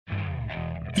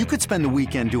You could spend the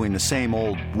weekend doing the same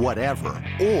old whatever,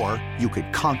 or you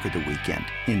could conquer the weekend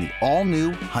in the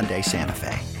all-new Hyundai Santa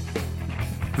Fe.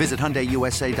 Visit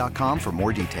HyundaiUSA.com for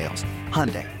more details.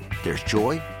 Hyundai, there's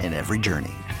joy in every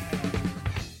journey.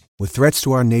 With threats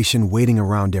to our nation waiting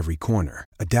around every corner,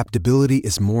 adaptability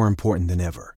is more important than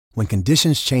ever. When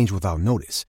conditions change without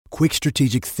notice, quick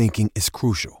strategic thinking is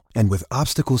crucial. And with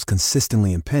obstacles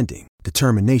consistently impending,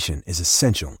 determination is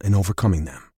essential in overcoming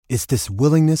them. It's this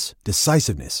willingness,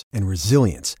 decisiveness, and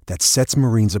resilience that sets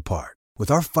Marines apart. With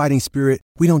our fighting spirit,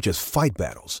 we don't just fight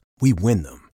battles, we win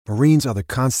them. Marines are the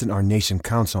constant our nation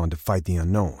counts on to fight the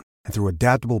unknown. And through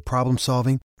adaptable problem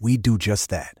solving, we do just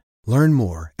that. Learn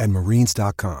more at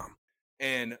marines.com.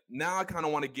 And now I kind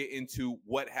of want to get into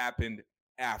what happened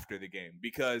after the game,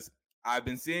 because I've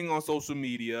been seeing on social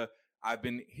media, I've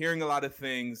been hearing a lot of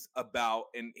things about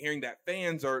and hearing that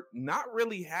fans are not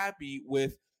really happy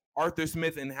with Arthur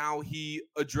Smith and how he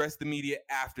addressed the media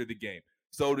after the game.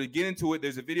 So to get into it,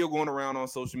 there's a video going around on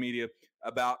social media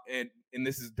about, and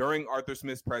this is during Arthur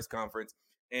Smith's press conference,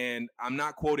 and I'm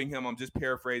not quoting him, I'm just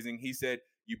paraphrasing. He said,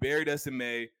 "You buried us in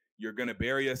May, you're going to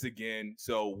bury us again,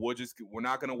 so we're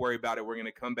not going to worry about it. We're going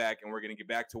to come back and we're going to get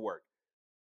back to work."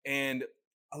 And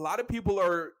a lot of people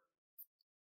are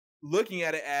looking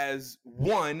at it as,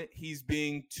 one, he's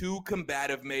being too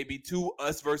combative, maybe too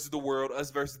us versus the world,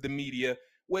 us versus the media,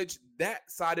 which that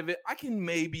side of it I can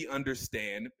maybe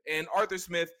understand. And Arthur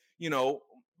Smith,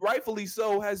 rightfully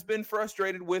so, has been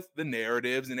frustrated with the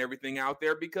narratives and everything out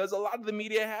there because a lot of the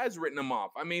media has written him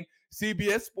off. I mean,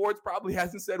 CBS Sports probably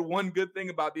hasn't said one good thing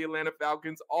about the Atlanta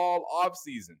Falcons all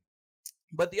offseason.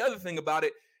 But the other thing about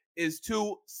it is,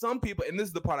 too, some people, and this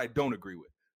is the part I don't agree with,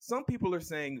 some people are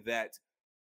saying that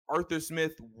Arthur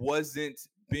Smith wasn't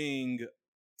being,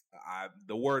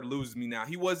 the word loses me now.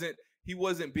 He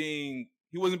wasn't being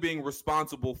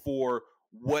responsible for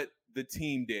what the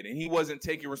team did, and he wasn't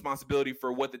taking responsibility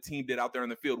for what the team did out there on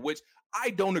the field, which I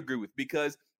don't agree with,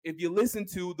 because if you listen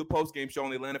to the post-game show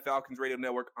on the Atlanta Falcons radio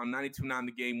network on 92.9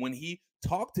 The Game, when he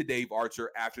talked to Dave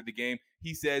Archer after the game,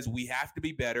 he says we have to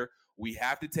be better, we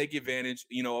have to take advantage,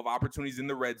 of opportunities in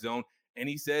the red zone, and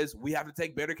he says we have to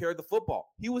take better care of the football.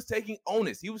 He was taking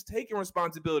onus, he was taking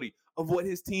responsibility of what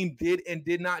his team did and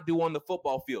did not do on the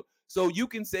football field. So you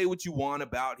can say what you want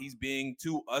about he's being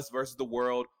too us versus the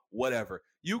world, whatever.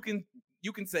 You can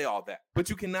say all that, but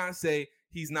you cannot say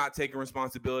he's not taking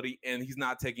responsibility and he's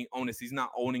not taking onus. He's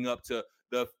not owning up to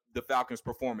the Falcons'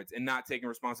 performance and not taking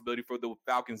responsibility for the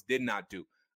Falcons did not do.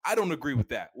 I don't agree with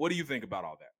that. What do you think about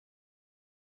all that?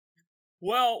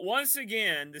 Well, once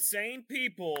again, the same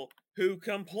people who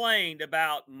complained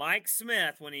about Mike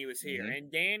Smith when he was here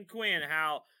and Dan Quinn,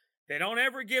 how they don't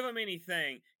ever give him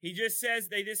anything. They just say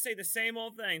the same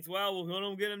old things. Well, we're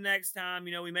going to get him next time.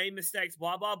 We made mistakes,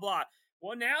 blah, blah, blah.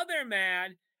 Well, now they're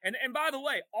mad. And by the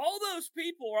way, all those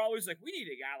people are always like, we need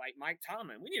a guy like Mike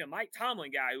Tomlin. We need a Mike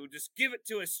Tomlin guy who will just give it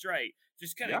to us straight.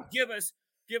 Just kind of give us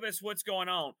what's going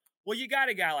on. Well, you got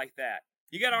a guy like that.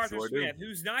 You got Arthur Smith,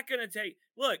 who's not going to take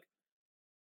 – look,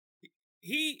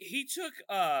 he took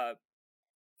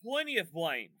plenty of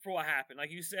blame for what happened. Like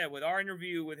you said, with our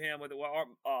interview with him,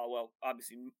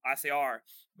 obviously I say our,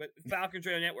 but Falcons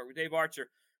Radio Network with Dave Archer,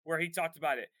 where he talked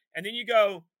about it. And then you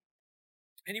go –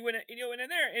 and he went in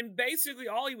there, and basically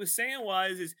all he was saying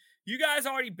is you guys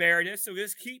already buried us, so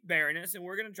just keep burying us, and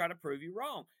we're going to try to prove you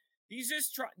wrong. He's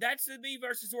just that's the me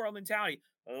versus the world mentality.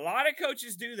 A lot of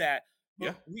coaches do that,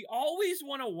 but we always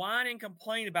want to whine and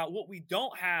complain about what we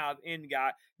don't have in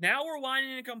guy. Now we're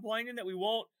whining and complaining that we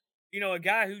won't, a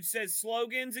guy who says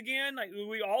slogans again. Like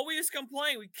we always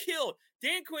complain. We killed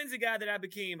Dan Quinn's a guy that I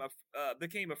became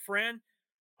a friend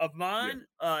of mine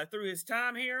through his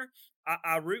time here.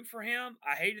 I root for him.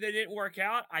 I hated that it didn't work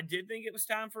out. I did think it was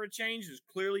time for a change. It was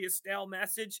clearly a stale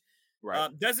message. Right.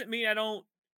 Doesn't mean I don't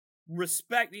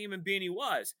respect the human being he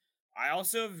was. I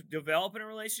also have developed a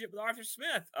relationship with Arthur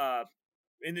Smith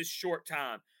in this short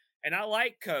time. And I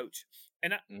like Coach.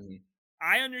 And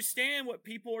I understand what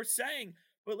people are saying.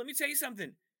 But let me tell you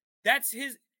something.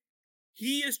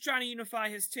 He is trying to unify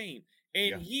his team.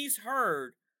 And he's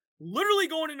heard, literally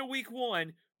going into week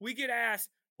 1, we get asked,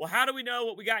 well, how do we know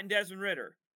what we got in Desmond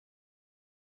Ridder?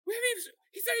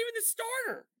 He's not even the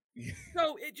starter.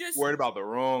 So it just worried about the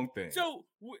wrong thing. So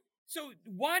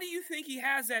why do you think he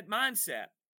has that mindset?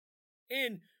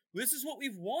 And this is what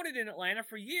we've wanted in Atlanta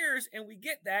for years, and we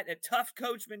get that tough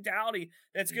coach mentality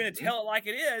that's going to tell it like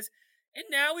it is. And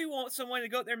now we want someone to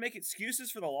go out there and make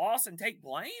excuses for the loss and take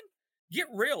blame? Get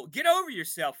real. Get over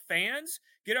yourself, fans.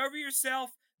 Get over yourself,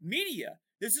 media.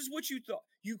 This is what you thought.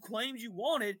 You claimed you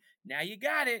wanted. Now you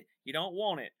got it. You don't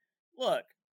want it. Look,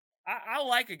 I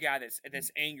like a guy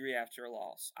that's angry after a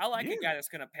loss. I like a guy that's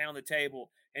going to pound the table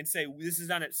and say, this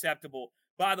is unacceptable.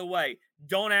 By the way,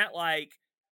 don't act like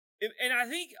 – and I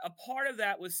think a part of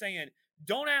that was saying,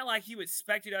 don't act like you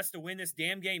expected us to win this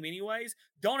damn game anyways.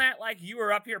 Don't act like you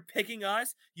were up here picking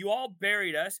us. You all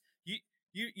buried us.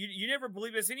 You never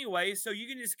believe us anyway, so you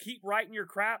can just keep writing your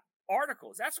crap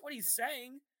articles. That's what he's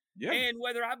saying. Yeah. And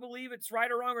whether I believe it's right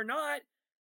or wrong or not,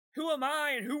 who am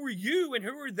I and who are you and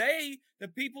who are they, the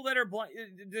people that are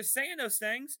just saying those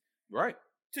things, right?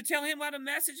 To tell him how to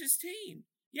message his team.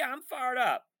 Yeah, I'm fired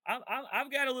up.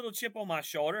 I've got a little chip on my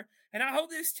shoulder, and I hope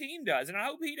this team does, and I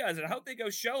hope he does, and I hope they go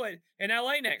show it in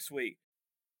LA next week.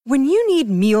 When you need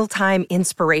mealtime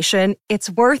inspiration,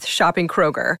 it's worth shopping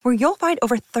Kroger, where you'll find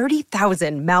over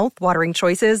 30,000 mouth-watering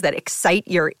choices that excite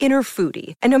your inner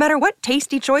foodie. And no matter what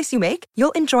tasty choice you make,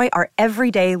 you'll enjoy our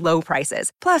everyday low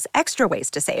prices, plus extra ways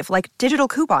to save, like digital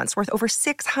coupons worth over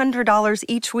 $600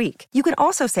 each week. You can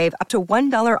also save up to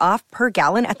 $1 off per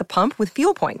gallon at the pump with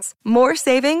fuel points. More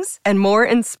savings and more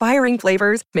inspiring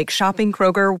flavors make shopping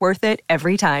Kroger worth it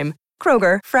every time.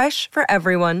 Kroger, fresh for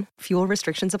everyone. Fuel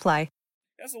restrictions apply.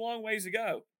 That's a long ways to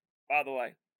go, by the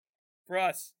way, for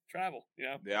us, travel,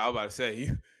 Yeah, I was about to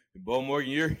say, Bo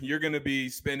Morgan, you're going to be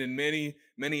spending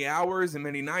many hours and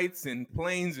many nights in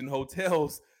planes and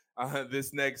hotels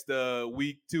this next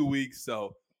week, 2 weeks.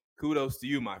 So kudos to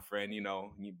you, my friend.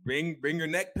 You bring your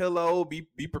neck pillow, be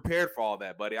prepared for all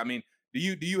that, buddy. I mean, do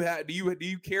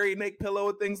you carry a neck pillow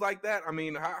and things like that? I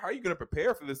mean, how are you going to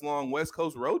prepare for this long West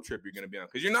Coast road trip you're going to be on?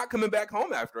 Because you're not coming back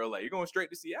home after LA. You're going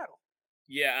straight to Seattle.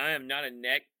 Yeah, I am not a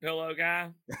neck pillow guy,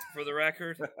 for the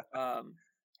record.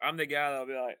 I'm the guy that'll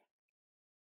be like,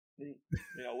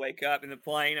 wake up in the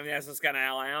plane. I mean, that's just kind of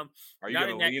how I am. Are you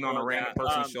going to lean on a random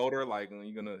person's shoulder? Like, are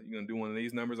you gonna do one of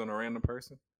these numbers on a random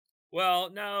person?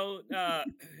 Well, no.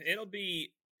 It'll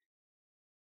be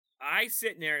I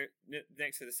sit there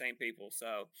next to the same people,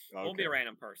 so it won't be a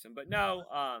random person. But no,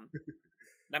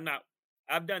 I'm not.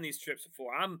 I've done these trips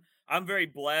before. I'm very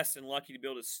blessed and lucky to be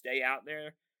able to stay out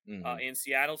there. In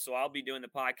Seattle, so I'll be doing the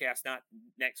podcast not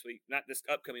next week, not this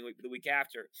upcoming week, but the week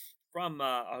after, from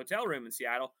a hotel room in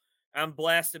Seattle. I'm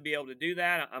blessed to be able to do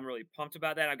that. I'm really pumped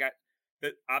about that.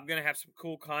 I'm going to have some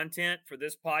cool content for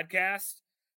this podcast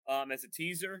as a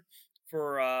teaser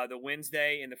for the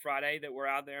Wednesday and the Friday that we're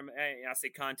out there. And I say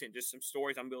content, just some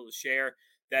stories I'm able to share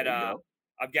that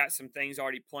I've got some things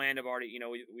already planned. I've already,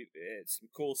 it's some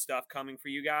cool stuff coming for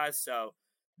you guys, so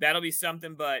that'll be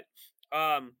something. But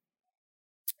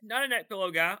not a neck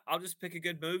pillow guy. I'll just pick a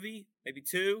good movie, maybe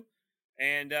two,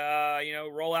 and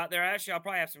roll out there. Actually, I'll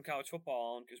probably have some college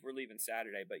football on because we're leaving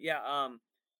Saturday. But yeah,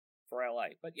 for LA.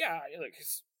 But yeah, look,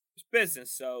 it's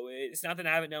business, so it's nothing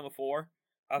I haven't done before.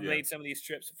 I've made some of these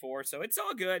trips before, so it's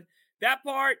all good. That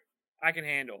part I can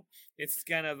handle. It's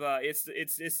kind of this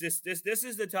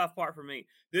is the tough part for me.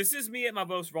 This is me at my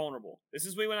most vulnerable. This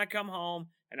is me when I come home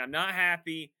and I'm not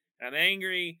happy. I'm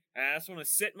angry, and I just want to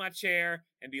sit in my chair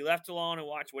and be left alone and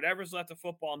watch whatever's left of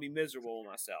football and be miserable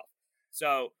with myself.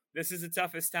 So this is the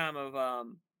toughest time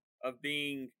of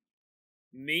being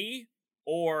me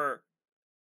or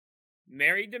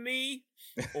married to me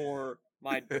or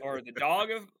the dog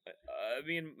of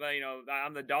being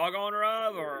I'm the dog owner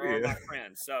of or my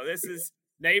friends. So this is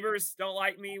neighbors don't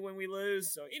like me when we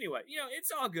lose. So anyway,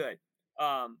 it's all good.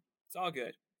 It's all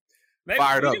good. Maybe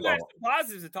fired up, we do have some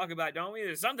positives to talk about, don't we?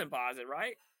 There's something positive,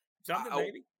 right? Something,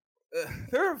 maybe.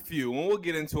 There are a few, and we'll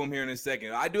get into them here in a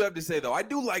second. I do have to say, though, I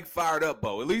do like Fired Up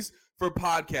Bo, at least for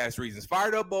podcast reasons.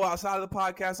 Fired Up Bo outside of the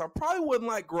podcast, I probably wouldn't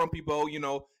like Grumpy Bo,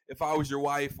 if I was your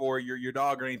wife or your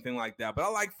dog or anything like that. But I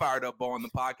like Fired Up Bo on the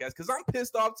podcast because I'm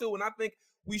pissed off, too, and I think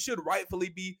we should rightfully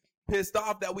be pissed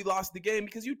off that we lost the game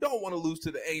because you don't want to lose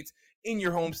to the Aints in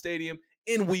your home stadium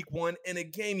in week 1 in a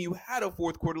game you had a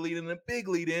fourth quarter lead and a big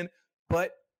lead in.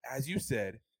 But as you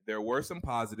said, there were some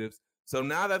positives. So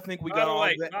now that I think we got all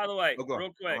that. By the way,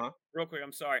 real quick,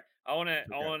 I'm sorry. I want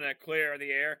to clear the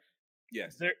air.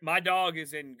 Yes. My dog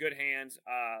is in good hands.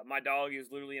 My dog is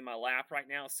literally in my lap right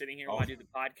now, sitting here while I do the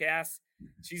podcast.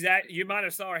 You might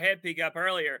have saw her head peek up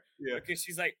earlier because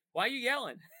she's like, "Why are you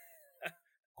yelling?"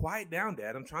 Quiet down,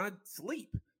 Dad. I'm trying to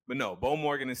sleep. But no, Bo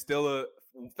Morgan is still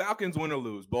Falcons win or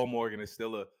lose. Bo Morgan is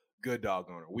still a good dog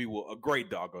owner. A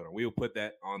great dog owner. We will put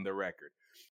that on the record.